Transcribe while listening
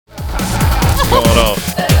Hold on.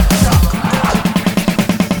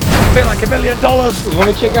 I feel like $1 million. Let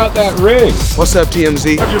me check out that rig. What's up,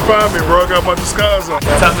 TMZ? How'd you find me, bro? I got a bunch of scars on.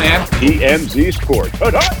 What's up, man? TMZ Sports.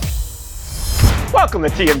 Welcome to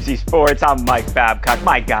TMZ Sports. I'm Mike Babcock.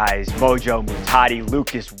 My guys, Mojo Mutati,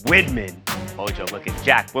 Lucas Widman. Mojo looking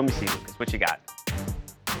jacked. Let me see, Lucas. What you got?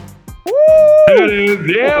 Woo!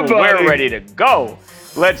 Yeah, buddy. We're ready to go.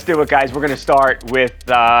 Let's do it, guys. We're going to start with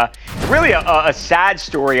really a sad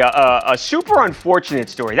story, a super unfortunate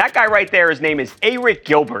story. That guy right there, his name is Eric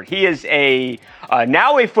Gilbert. He is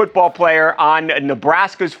now a football player on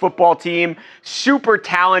Nebraska's football team. Super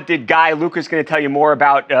talented guy. Lucas is going to tell you more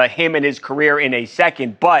about him and his career in a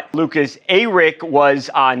second. But, Lucas, Eric was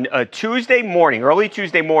on a early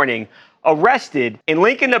Tuesday morning, arrested in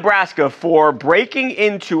Lincoln, Nebraska for breaking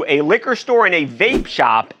into a liquor store and a vape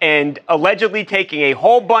shop and allegedly taking a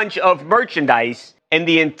whole bunch of merchandise, and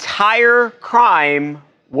the entire crime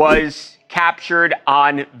was captured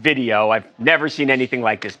on video. I've never seen anything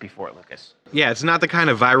like this before, Lucas. Yeah, it's not the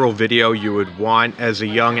kind of viral video you would want as a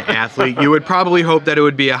young athlete. You would probably hope that it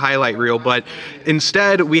would be a highlight reel, but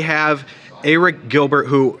instead we have Eric Gilbert,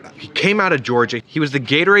 who came out of Georgia. He was the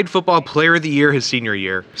Gatorade Football Player of the Year his senior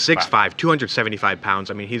year. 6'5", 275 pounds.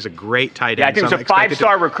 I mean, he's a great tight end. Yeah, I think he was a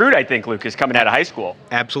five-star recruit, Lucas, coming out of high school.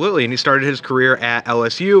 Absolutely, and he started his career at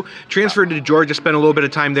LSU, transferred to Georgia, spent a little bit of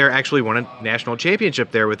time there, actually won a national championship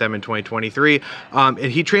there with them in 2023. And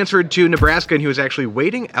he transferred to Nebraska, and he was actually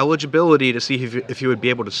waiting eligibility to see if he would be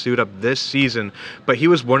able to suit up this season. But he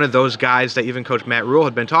was one of those guys that even Coach Matt Rule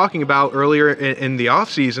had been talking about earlier in the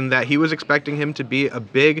offseason, that he was expecting him to be a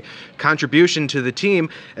big contribution to the team,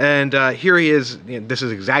 and here he is. This is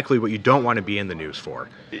exactly what you don't want to be in the news for.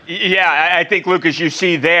 Yeah, I think, Lucas, you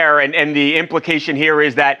see there, and the implication here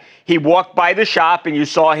is that he walked by the shop and you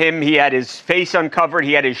saw him, he had his face uncovered,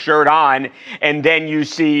 he had his shirt on, and then you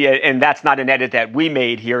see, and that's not an edit that we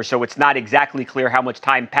made here, so it's not exactly clear how much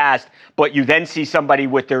time passed, but you then see somebody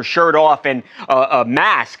with their shirt off and a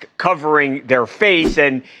mask covering their face,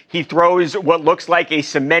 and he throws what looks like a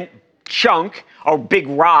cement chunk, a big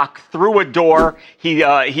rock, through a door. He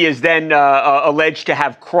is then alleged to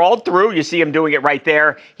have crawled through. You see him doing it right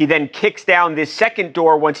there. He then kicks down this second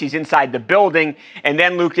door once he's inside the building. And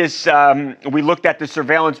then, Lucas, we looked at the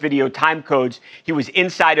surveillance video time codes. He was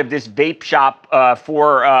inside of this vape shop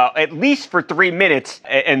for at least for 3 minutes.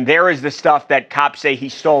 And there is the stuff that cops say he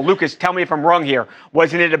stole. Lucas, tell me if I'm wrong here.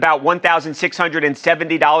 Wasn't it about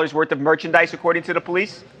 $1,670 worth of merchandise, according to the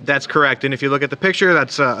police? That's correct. And if you look at the picture,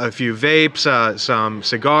 that's a few vapes, some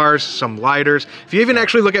cigars, some lighters. If you even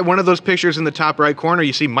actually look at one of those pictures in the top right corner,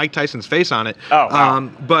 you see Mike Tyson's face on it. Oh, wow.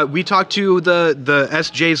 But we talked to the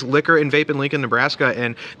SJ's Liquor and Vape in Lincoln, Nebraska,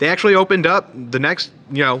 and they actually opened up the next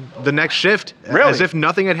shift, really? As if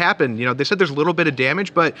nothing had happened. They said there's a little bit of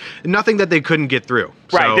damage, but nothing that they couldn't get through.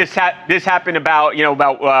 Right. So, this happened about a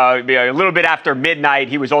little bit after midnight.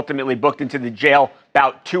 He was ultimately booked into the jail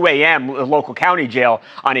about 2 a.m., the local county jail,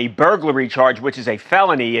 on a burglary charge, which is a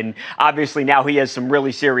felony. And obviously now he has some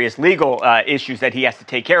really serious legal issues that he has to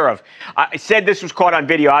take care of. I said this was caught on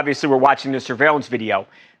video. Obviously, we're watching the surveillance video.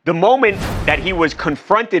 The moment that he was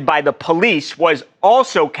confronted by the police was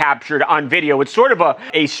also captured on video. It's sort of a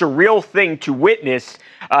surreal thing to witness.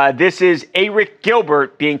 This is Eric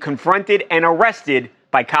Gilbert being confronted and arrested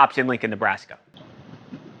by cops in Lincoln, Nebraska.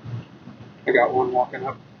 I got one walking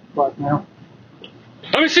up right now.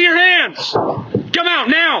 Let me see your hands. Come out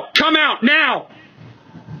now. Come out now.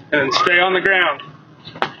 And stay on the ground.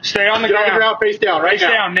 Stay on the ground. On the ground, face down, right face now.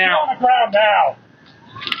 Down now. On the ground now.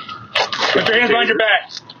 Put your hands behind your back.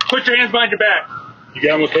 Put your hands behind your back. You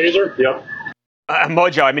got him with taser? Yep.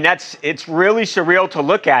 Mojo, I mean, it's really surreal to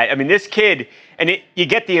look at. I mean, this kid, and you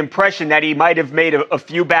get the impression that he might have made a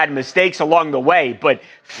few bad mistakes along the way, but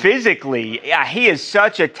physically, he is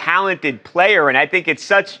such a talented player, and I think it's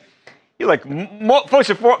such...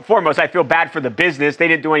 First and foremost, I feel bad for the business. They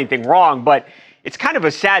didn't do anything wrong, but it's kind of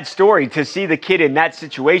a sad story to see the kid in that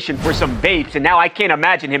situation for some vapes, and now I can't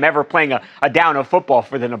imagine him ever playing a down of football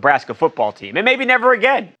for the Nebraska football team, and maybe never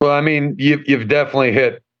again. Well, I mean, you've definitely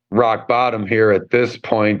hit rock bottom here at this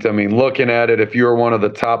point. I mean, looking at it, if you're one of the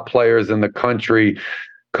top players in the country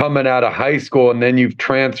coming out of high school, and then you've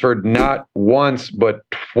transferred not once but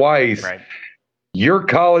twice, right. Your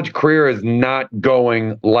college career is not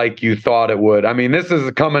going like you thought it would. I mean, this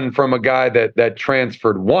is coming from a guy that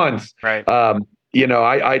transferred once. Right.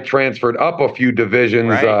 I transferred up a few divisions,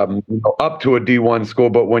 right. Up to a D1 school.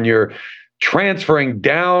 But when you're transferring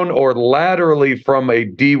down or laterally from a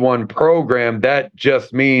D1 program, that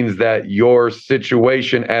just means that your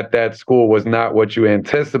situation at that school was not what you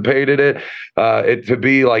anticipated it to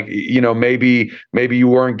be. Like, maybe you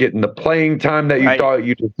weren't getting the playing time that you thought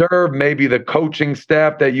you deserved. Maybe the coaching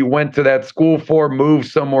staff that you went to that school for moved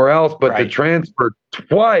somewhere else, but to transfer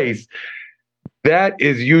twice, that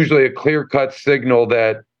is usually a clear-cut signal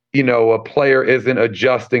that a player isn't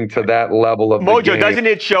adjusting to that level of Mojo, the game. doesn't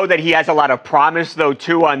it show that he has a lot of promise, though,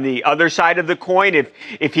 too, on the other side of the coin?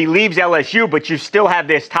 If he leaves LSU, but you still have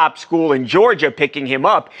this top school in Georgia picking him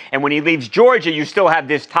up, and when he leaves Georgia, you still have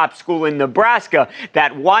this top school in Nebraska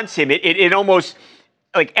that wants him. It almost,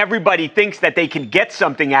 like, everybody thinks that they can get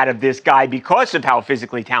something out of this guy because of how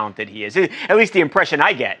physically talented he is. At least the impression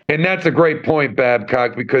I get. And that's a great point,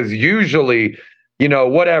 Babcock, because usually –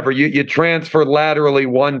 whatever, you transfer laterally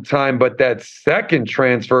one time, but that second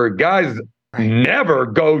transfer, guys never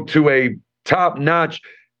go to a top-notch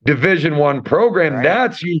Division I program.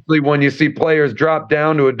 That's usually when you see players drop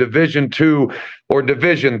down to a Division II or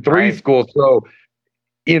Division III school. So,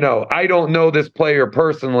 I don't know this player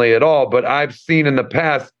personally at all, but I've seen in the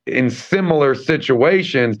past in similar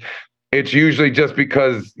situations, it's usually just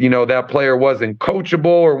because, that player wasn't coachable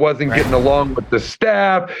or wasn't getting along with the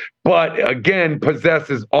staff, but again,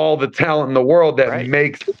 possesses all the talent in the world that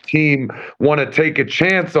makes the team want to take a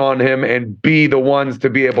chance on him and be the ones to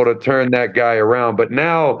be able to turn that guy around. But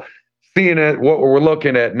now, seeing it, what we're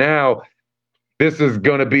looking at now, this is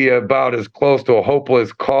going to be about as close to a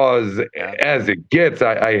hopeless cause as it gets.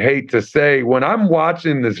 I hate to say, when I'm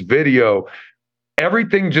watching this video,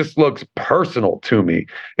 everything just looks personal to me.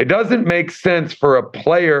 It doesn't make sense for a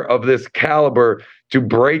player of this caliber to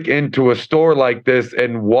break into a store like this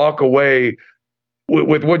and walk away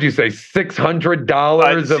with what'd you say,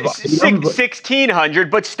 $600 of $1,600,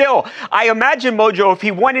 but still, I imagine, Mojo, if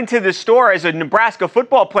he went into the store as a Nebraska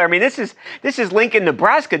football player, I mean, this is Lincoln,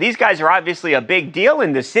 Nebraska. These guys are obviously a big deal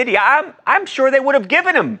in the city. I'm sure they would have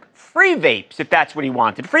given him free vapes if that's what he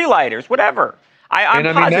wanted, free lighters, whatever.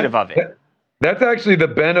 I'm positive of it. That's actually the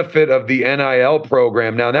benefit of the NIL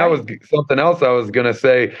program. Now, that was something else I was going to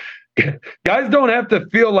say. Guys don't have to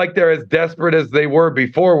feel like they're as desperate as they were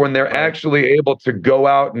before when they're actually able to go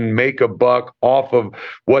out and make a buck off of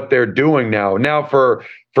what they're doing now. Now, for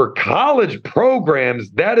college programs,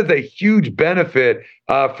 that is a huge benefit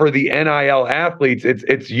for the NIL athletes.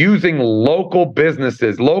 It's using local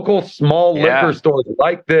businesses, local small liquor stores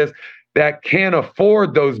like this that can't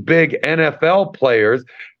afford those big NFL players.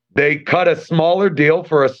 They cut a smaller deal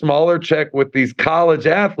for a smaller check with these college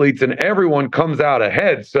athletes, and everyone comes out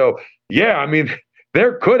ahead. So, yeah, I mean,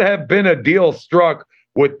 there could have been a deal struck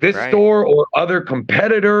with this store or other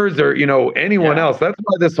competitors or, anyone else. That's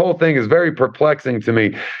why this whole thing is very perplexing to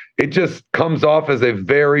me. It just comes off as a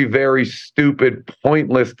very, very stupid,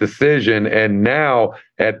 pointless decision. And now,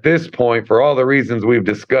 at this point, for all the reasons we've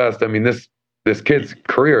discussed, I mean, this kid's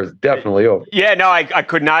career is definitely over. Yeah, no, I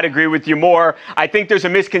could not agree with you more. I think there's a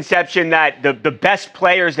misconception that the best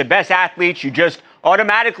players, the best athletes, you just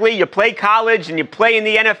automatically, you play college and you play in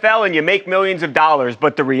the NFL and you make millions of dollars.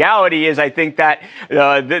 But the reality is, I think that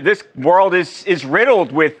this world is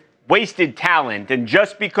riddled with wasted talent. And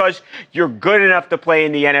just because you're good enough to play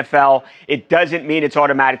in the NFL, it doesn't mean it's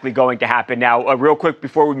automatically going to happen. Now, real quick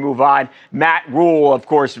before we move on, Matt Rule, of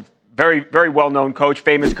course, very, very well-known coach,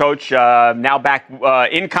 famous coach, now back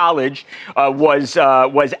in college, was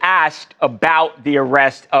asked about the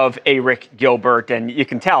arrest of Eric Gilbert, and you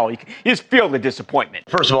can tell, you just feel the disappointment.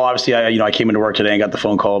 First of all, obviously, I came into work today and got the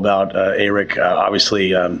phone call about Eric.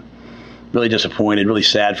 Obviously, really disappointed, really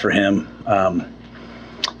sad for him.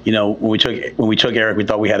 When we took Eric, we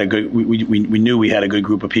thought we had we knew we had a good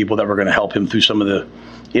group of people that were going to help him through some of the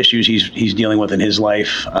issues he's dealing with in his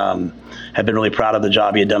life. Have been really proud of the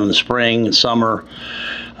job he had done in the spring and summer.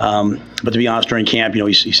 But to be honest, during camp,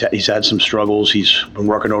 he's had some struggles. He's been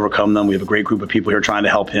working to overcome them. We have a great group of people here trying to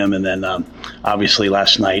help him. And then obviously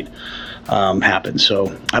last night happened. So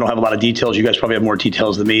I don't have a lot of details. You guys probably have more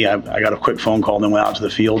details than me. I got a quick phone call and then went out to the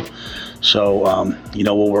field. So,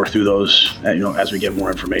 we'll work through those, as we get more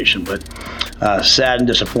information. But sad and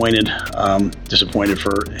disappointed. Disappointed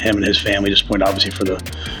for him and his family. Disappointed, obviously, for the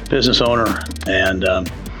business owner. And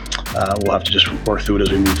we'll have to just work through it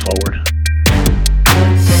as we move forward.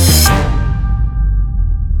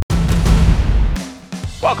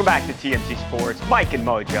 Welcome back to TMC Sports. Mike and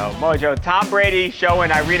Mojo. Mojo, Tom Brady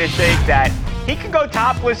showing Irina Shayk that he can go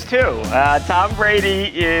topless too. Tom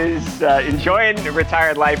Brady is enjoying the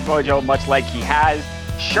retired life, Mojo, much like he has.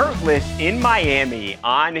 shirtless in Miami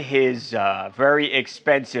on his very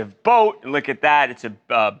expensive boat. And look at that. It's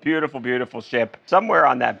a beautiful, beautiful ship. Somewhere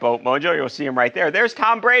on that boat, Mojo, you'll see him right there. There's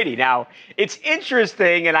Tom Brady. Now, it's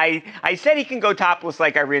interesting, and I said he can go topless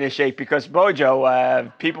like Irina Shayk because,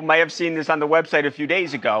 Mojo, people may have seen this on the website a few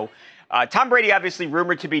days ago. Tom Brady obviously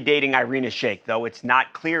rumored to be dating Irina Shayk, though it's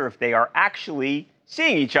not clear if they are actually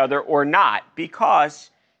seeing each other or not, because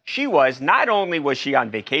not only was she on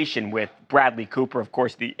vacation with Bradley Cooper, of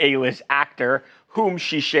course, the A-list actor, whom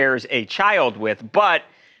she shares a child with, but,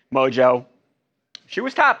 Mojo, she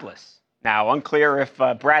was topless. Now, unclear if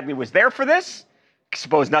Bradley was there for this. I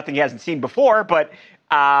suppose nothing he hasn't seen before, but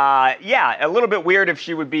a little bit weird if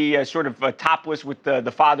she would be sort of topless with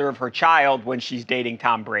the father of her child when she's dating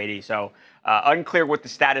Tom Brady. So unclear what the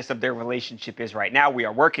status of their relationship is right now. We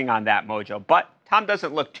are working on that, Mojo, but Tom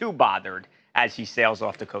doesn't look too bothered as he sails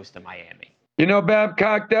off the coast of Miami. You know,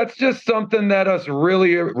 Babcock, that's just something that us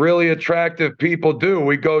really, really attractive people do.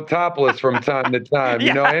 We go topless from time to time. Yes.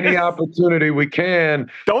 You know, any opportunity we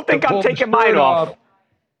can. Don't think I'm taking mine off.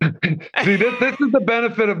 See, this is the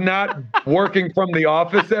benefit of not working from the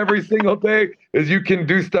office every single day, is you can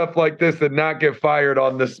do stuff like this and not get fired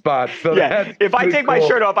on the spot. So yeah, if I take my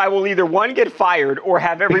shirt off, I will either, one, get fired or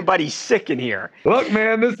have everybody sick in here. Look,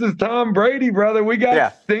 man, this is Tom Brady, brother. We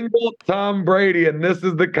got single Tom Brady, and this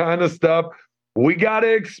is the kind of stuff we got to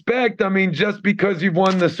expect. I mean, just because you've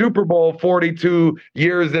won the Super Bowl 42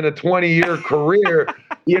 years in a 20-year career,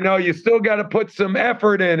 you know, you still got to put some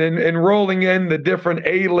effort in rolling in the different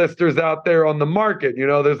A-listers out there on the market. You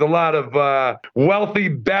know, there's a lot of wealthy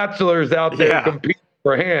bachelors out there competing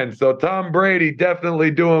for hands. So Tom Brady definitely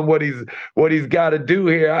doing what he's got to do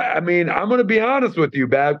here. I mean, I'm going to be honest with you,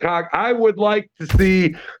 Babcock. I would like to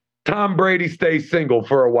see Tom Brady stay single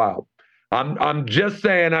for a while. I'm just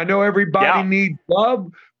saying, I know everybody needs love,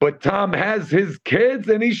 but Tom has his kids,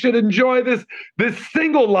 and he should enjoy this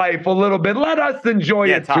single life a little bit. Let us enjoy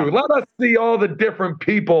it too. Let us see all the different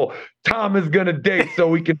people Tom is going to date so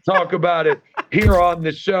we can talk about it here on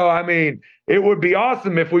the show. I mean, it would be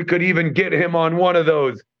awesome if we could even get him on one of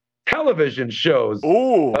those television shows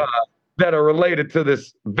that are related to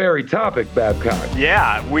this very topic, Babcock.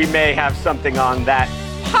 Yeah, we may have something on that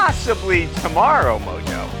possibly tomorrow,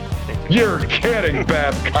 Mojo. You're kidding,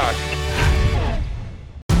 Babcock.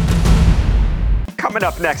 Coming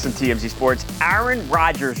up next on TMZ Sports, Aaron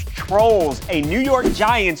Rodgers trolls a New York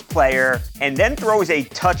Giants player and then throws a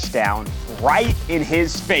touchdown right in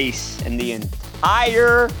his face. And the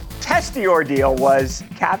entire testy ordeal was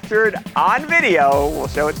captured on video. We'll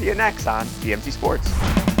show it to you next on TMZ Sports.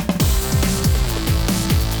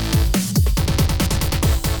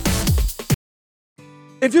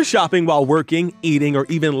 If you're shopping while working, eating, or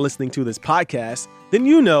even listening to this podcast, then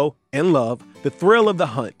you know and love the thrill of the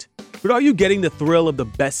hunt. But are you getting the thrill of the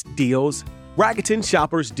best deals? Rakuten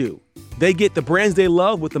shoppers do. They get the brands they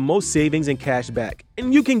love with the most savings and cash back,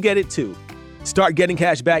 and you can get it too. Start getting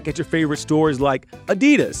cash back at your favorite stores like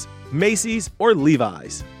Adidas, Macy's, or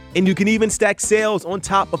Levi's. And you can even stack sales on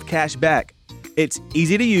top of cash back. It's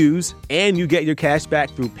easy to use, and you get your cash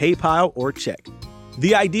back through PayPal or check.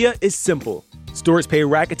 The idea is simple. Stores pay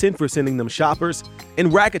Rakuten for sending them shoppers,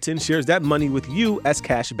 and Rakuten shares that money with you as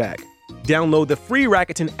cash back. Download the free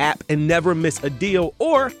Rakuten app and never miss a deal,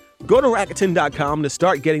 or go to Rakuten.com to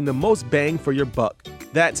start getting the most bang for your buck.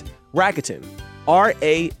 That's Rakuten,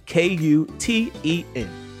 Rakuten.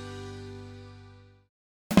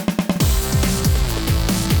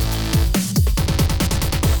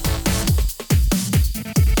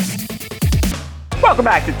 Welcome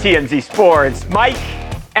back to TMZ Sports. Mike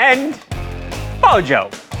and Mojo,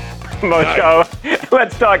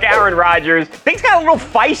 let's talk Aaron Rodgers. Things got a little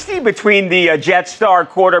feisty between the Jets star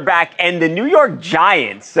quarterback and the New York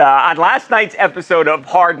Giants on last night's episode of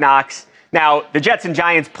Hard Knocks. Now, the Jets and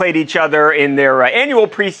Giants played each other in their annual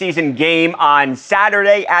preseason game on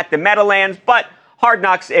Saturday at the Meadowlands, but Hard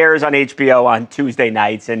Knocks airs on HBO on Tuesday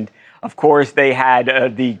nights. And, of course, they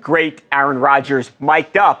had the great Aaron Rodgers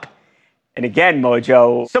mic'd up. And again,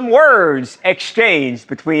 Mojo, some words exchanged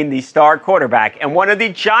between the star quarterback and one of the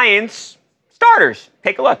Giants starters.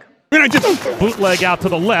 Take a look. Bootleg out to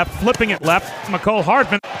the left, flipping it left. McCole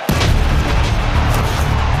Hardman.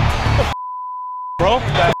 Bro,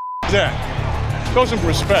 that? Show some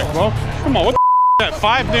respect, bro. Come on, what the that?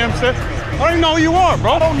 5 damn steps? I don't even know who you are,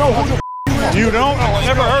 bro. I don't know who the you don't? I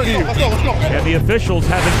never heard of you. Let's go. And the officials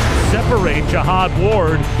haven't separate Jihad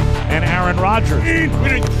Ward and Aaron Rodgers.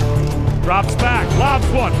 Drops back, lobs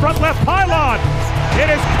one, front left pylon. It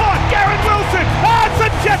is caught, Garrett Wilson. That's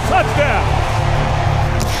a Jet touchdown.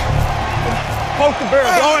 Poke the bear.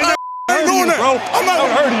 I ain't doing that, bro. I'm not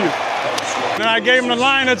gonna hurt you. Then I gave him the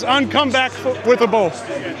line that's uncome back with a bow.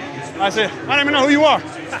 I said, I don't even know who you are.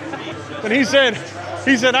 And he said,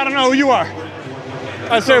 I don't know who you are.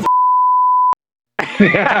 I said,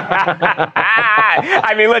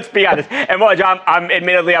 I mean, let's be honest. And Mojo,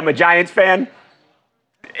 I'm a Giants fan.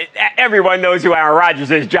 Everyone knows who Aaron Rodgers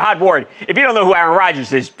is. Jihad Ward, if you don't know who Aaron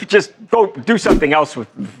Rodgers is, just go do something else with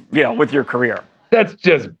your career. That's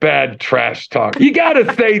just bad trash talk. You got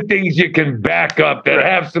to say things you can back up that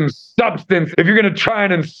have some substance if you're going to try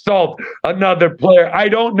and insult another player. I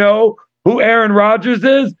don't know who Aaron Rodgers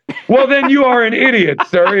is. Well, then you are an idiot,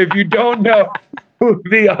 sir, if you don't know who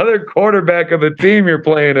the other quarterback of the team you're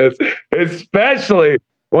playing is, especially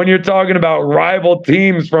when you're talking about rival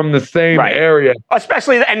teams from the same area.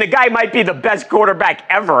 Especially, and the guy might be the best quarterback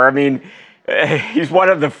ever. I mean, he's one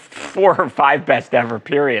of the 4 or 5 best ever,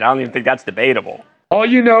 period. I don't even think that's debatable. All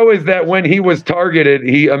you know is that when he was targeted,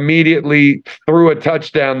 he immediately threw a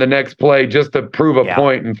touchdown the next play just to prove a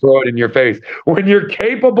point and throw it in your face. When you're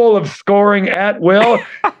capable of scoring at will,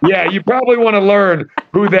 you probably want to learn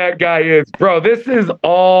who that guy is. Bro, this is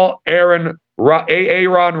all Aaron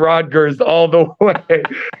Rodgers all the way.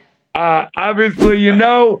 Obviously,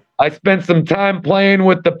 I spent some time playing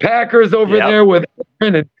with the Packers over there with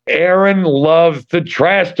Aaron, and Aaron loves to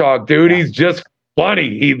trash talk, dude. He's just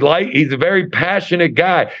funny. He's a very passionate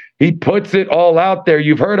guy. He puts it all out there.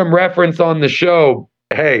 You've heard him reference on the show,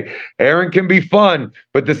 hey, Aaron can be fun,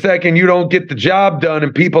 but the second you don't get the job done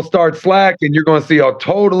and people start slacking, you're going to see a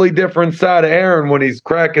totally different side of Aaron when he's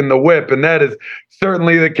cracking the whip, and that is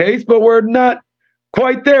certainly the case, but we're not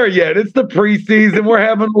quite there yet. It's the preseason. We're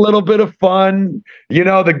having a little bit of fun.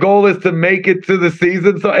 The goal is to make it to the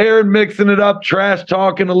season. So Aaron mixing it up, trash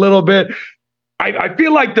talking a little bit. I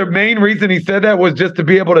feel like the main reason he said that was just to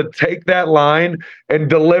be able to take that line and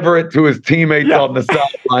deliver it to his teammates on the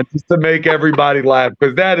sideline, just to make everybody laugh,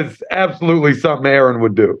 because that is absolutely something Aaron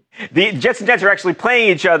would do. The Jets and Jets are actually playing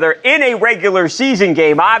each other in a regular season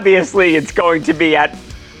game. Obviously, it's going to be at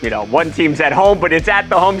one team's at home, but it's at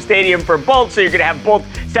the home stadium for both, so you're going to have both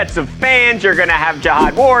sets of fans. You're going to have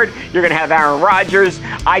Jihad Ward. You're going to have Aaron Rodgers.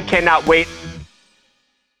 I cannot wait.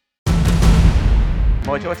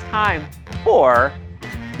 Mojo, it's time for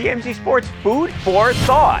TMZ Sports Food for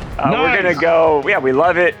Thought. We're going to go, we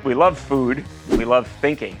love it. We love food. We love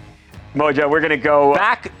thinking. Mojo, we're going to go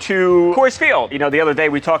back to Coors Field. The other day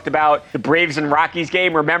we talked about the Braves and Rockies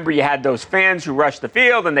game. Remember, you had those fans who rushed the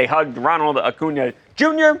field and they hugged Ronald Acuna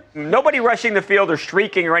Jr. Nobody rushing the field or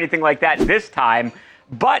streaking or anything like that this time.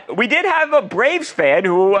 But we did have a Braves fan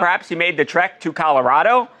who perhaps he made the trek to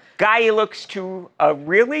Colorado. Guy looks to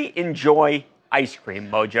really enjoy ice cream,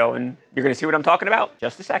 Mojo, and you're going to see what I'm talking about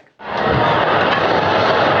just a sec.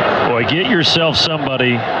 Boy, get yourself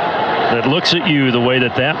somebody that looks at you the way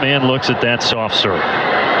that man looks at that soft serve.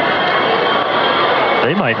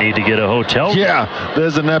 They might need to get a hotel. Yeah,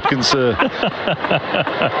 there's the napkin, sir.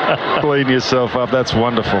 Clean yourself up. That's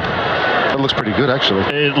wonderful. That looks pretty good, actually.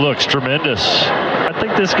 It looks tremendous. I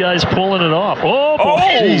think this guy's pulling it off. Oh,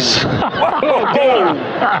 jeez.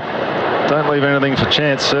 Don't leave anything for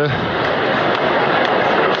chance, sir.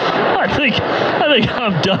 I think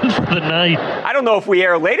I'm done for the night. I don't know if we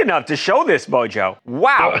air late enough to show this, Mojo.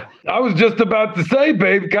 Wow. I was just about to say,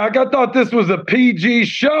 babe, I thought this was a PG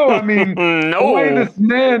show. I mean, no. The way this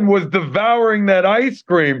man was devouring that ice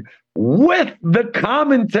cream with the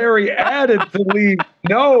commentary added to leave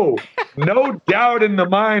no doubt in the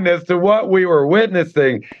mind as to what we were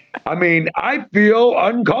witnessing. I mean, I feel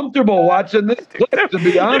uncomfortable watching this clip, to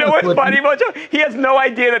be honest. You know what's with funny, you. Mojo? He has no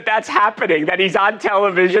idea that that's happening, that he's on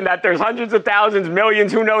television, that there's hundreds of thousands,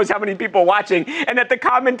 millions, who knows how many people watching, and that the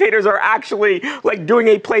commentators are actually like doing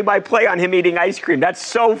a play-by-play on him eating ice cream. That's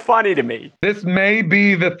so funny to me. This may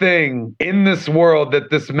be the thing in this world that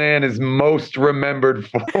this man is most remembered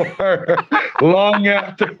for long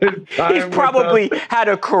after his time. He's probably had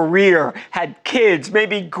a career, had kids,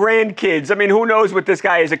 maybe grandkids. I mean, who knows what this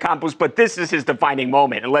guy has accomplished, but this is his defining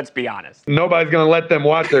moment, and let's be honest. Nobody's going to let them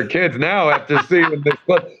watch their kids now after seeing this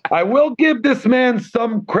clip. I will give this man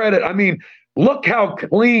some credit. I mean, look how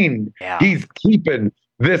clean he's keeping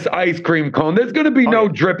this ice cream cone. There's going to be no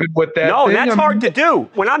dripping with that No, thing. that's hard to do.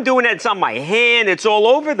 When I'm doing it, it's on my hand. It's all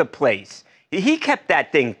over the place. He kept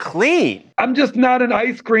that thing clean. I'm just not an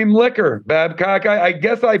ice cream licker, Babcock. I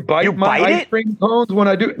guess I bite my ice cream cones when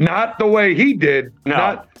I do. Not the way he did. No.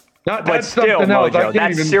 Not but that's still, something else. Mojo,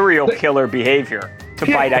 that's serial killer behavior to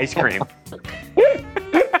bite ice cream.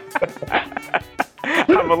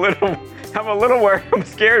 I'm a little worried. I'm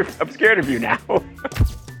scared of you now.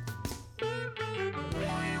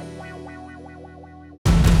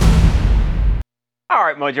 All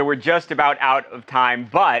right, Mojo, we're just about out of time,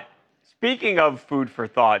 but Speaking of food for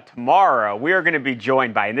thought, tomorrow we are going to be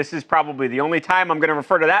joined by, and this is probably the only time I'm going to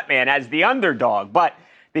refer to that man as the underdog, but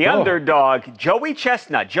the underdog, Joey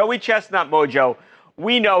Chestnut. Joey Chestnut, Mojo,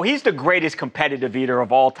 we know he's the greatest competitive eater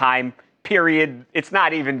of all time, period. It's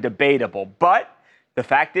not even debatable. But the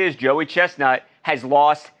fact is, Joey Chestnut has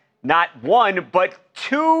lost not 1, but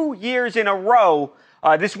 2 years in a row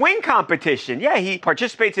this wing competition. Yeah, he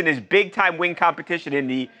participates in his big-time wing competition in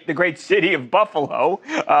the great city of Buffalo,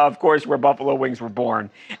 of course, where Buffalo wings were born.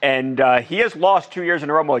 And he has lost 2 years in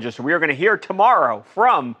a row, Mojo. So we are going to hear tomorrow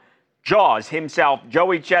from Jaws himself,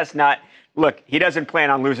 Joey Chestnut. Look, he doesn't plan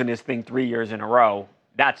on losing this thing 3 years in a row.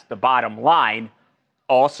 That's the bottom line.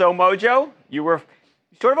 Also, Mojo, you were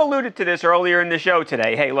sort of alluded to this earlier in the show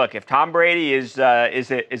today. Hey, look, if Tom Brady is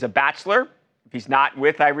a bachelor, if he's not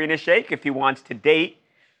with Irina Shayk, if he wants to date,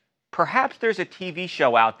 perhaps there's a TV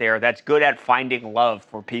show out there that's good at finding love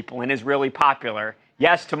for people and is really popular.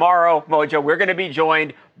 Yes, tomorrow, Mojo, we're going to be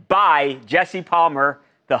joined by Jesse Palmer,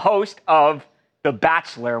 the host of The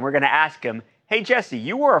Bachelor, and we're going to ask him, hey, Jesse,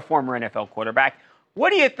 you were a former NFL quarterback.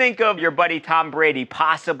 What do you think of your buddy Tom Brady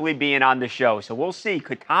possibly being on the show? So we'll see.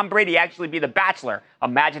 Could Tom Brady actually be the Bachelor?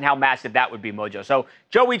 Imagine how massive that would be, Mojo. So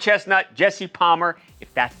Joey Chestnut, Jesse Palmer.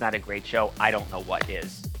 If that's not a great show, I don't know what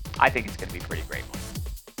is. I think it's going to be pretty great.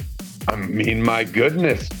 I mean, my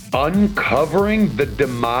goodness, uncovering the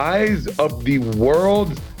demise of the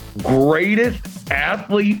world's greatest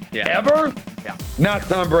athlete ever? Yeah. Not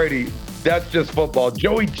Tom Brady. That's just football.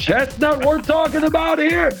 Joey Chestnut we're talking about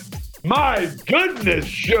here? My goodness,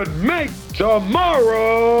 should make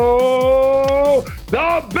tomorrow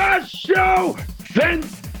the best show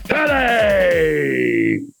since today.